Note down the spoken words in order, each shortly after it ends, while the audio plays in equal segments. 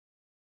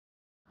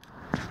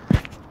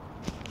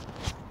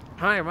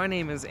Hi, my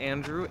name is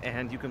Andrew,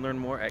 and you can learn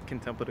more at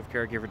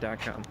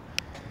contemplativecaregiver.com.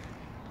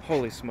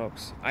 Holy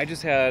smokes, I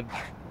just had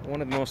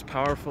one of the most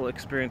powerful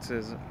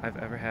experiences I've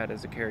ever had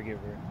as a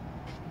caregiver.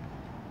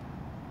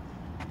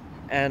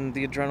 And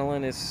the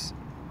adrenaline is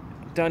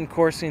done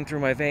coursing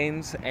through my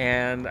veins,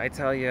 and I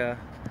tell you,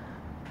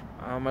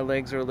 my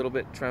legs are a little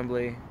bit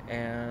trembly,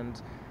 and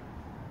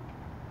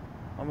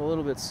I'm a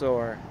little bit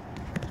sore.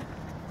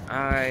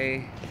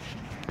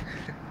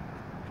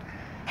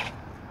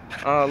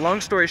 Long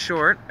story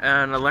short,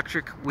 an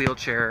electric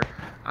wheelchair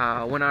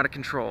went out of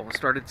control,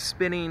 started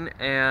spinning,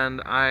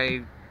 and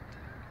I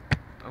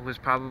was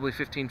probably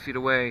 15 feet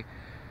away.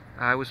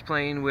 I was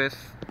playing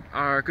with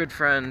our good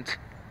friend,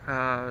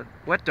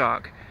 Wet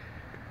Dog.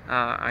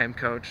 I am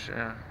Coach.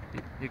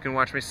 You can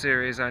watch my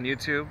series on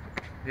YouTube,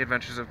 The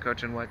Adventures of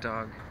Coach and Wet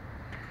Dog.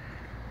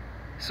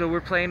 So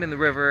we're playing in the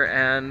river,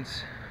 and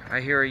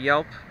I hear a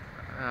yelp,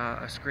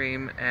 a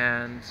scream,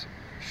 and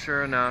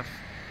sure enough,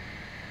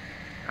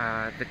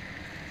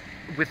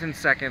 within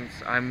seconds,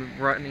 I'm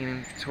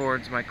running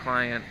towards my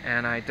client,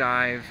 and I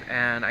dive,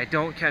 and I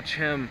don't catch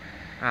him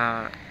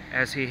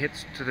as he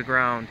hits to the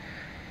ground,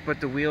 but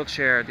the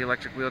wheelchair, the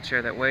electric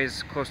wheelchair that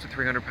weighs close to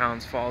 300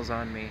 pounds, falls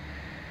on me.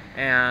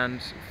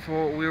 And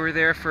we were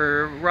there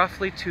for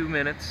roughly 2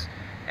 minutes,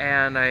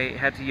 and I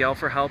had to yell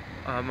for help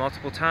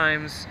multiple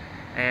times,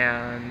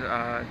 and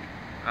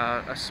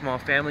a small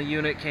family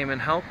unit came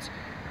and helped,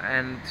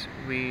 and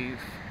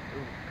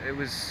it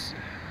was...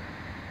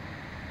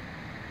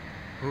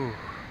 Ooh,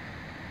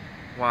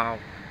 wow.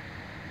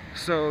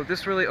 So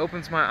this really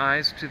opens my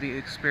eyes to the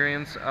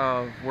experience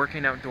of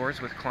working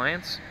outdoors with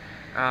clients,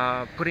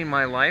 putting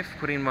my life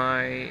on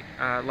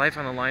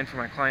the line for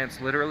my clients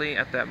literally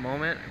at that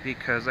moment,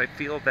 because I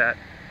feel that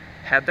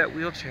had that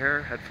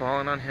wheelchair had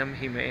fallen on him,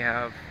 he may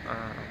have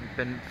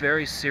been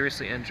very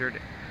seriously injured.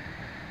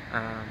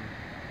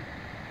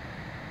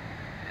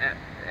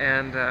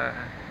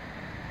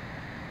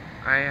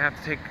 I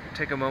have to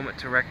take a moment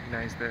to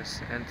recognize this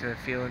and to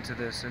feel into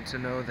this and to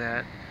know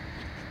that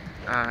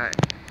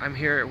I'm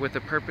here with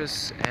a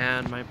purpose,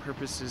 and my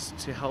purpose is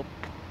to help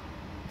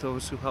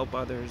those who help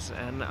others,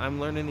 and I'm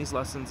learning these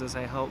lessons as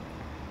I help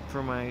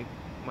for my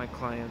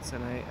clients,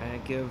 and I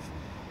give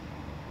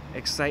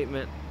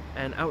excitement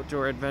and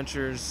outdoor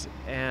adventures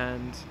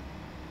and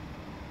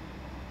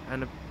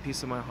a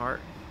piece of my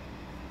heart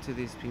to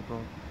these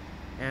people,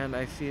 and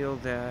I feel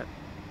that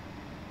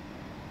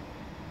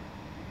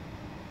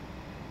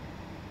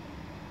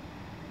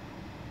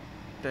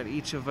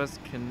each of us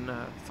can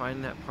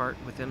find that part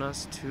within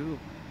us to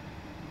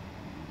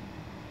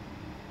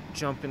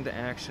jump into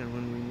action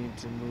when we need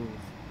to move,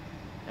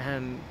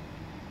 and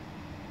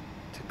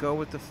to go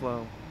with the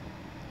flow,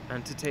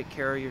 and to take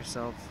care of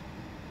yourself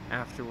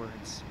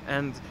afterwards,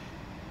 and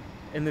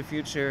in the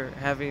future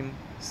having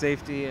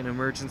safety and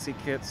emergency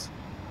kits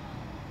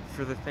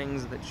for the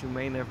things that you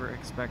may never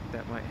expect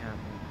that might happen.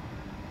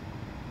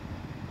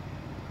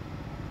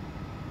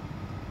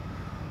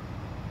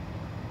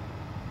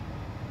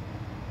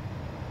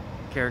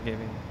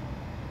 Caregiving.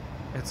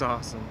 It's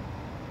awesome.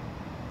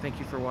 Thank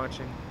you for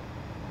watching.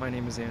 My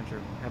name is Andrew.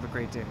 Have a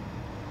great day.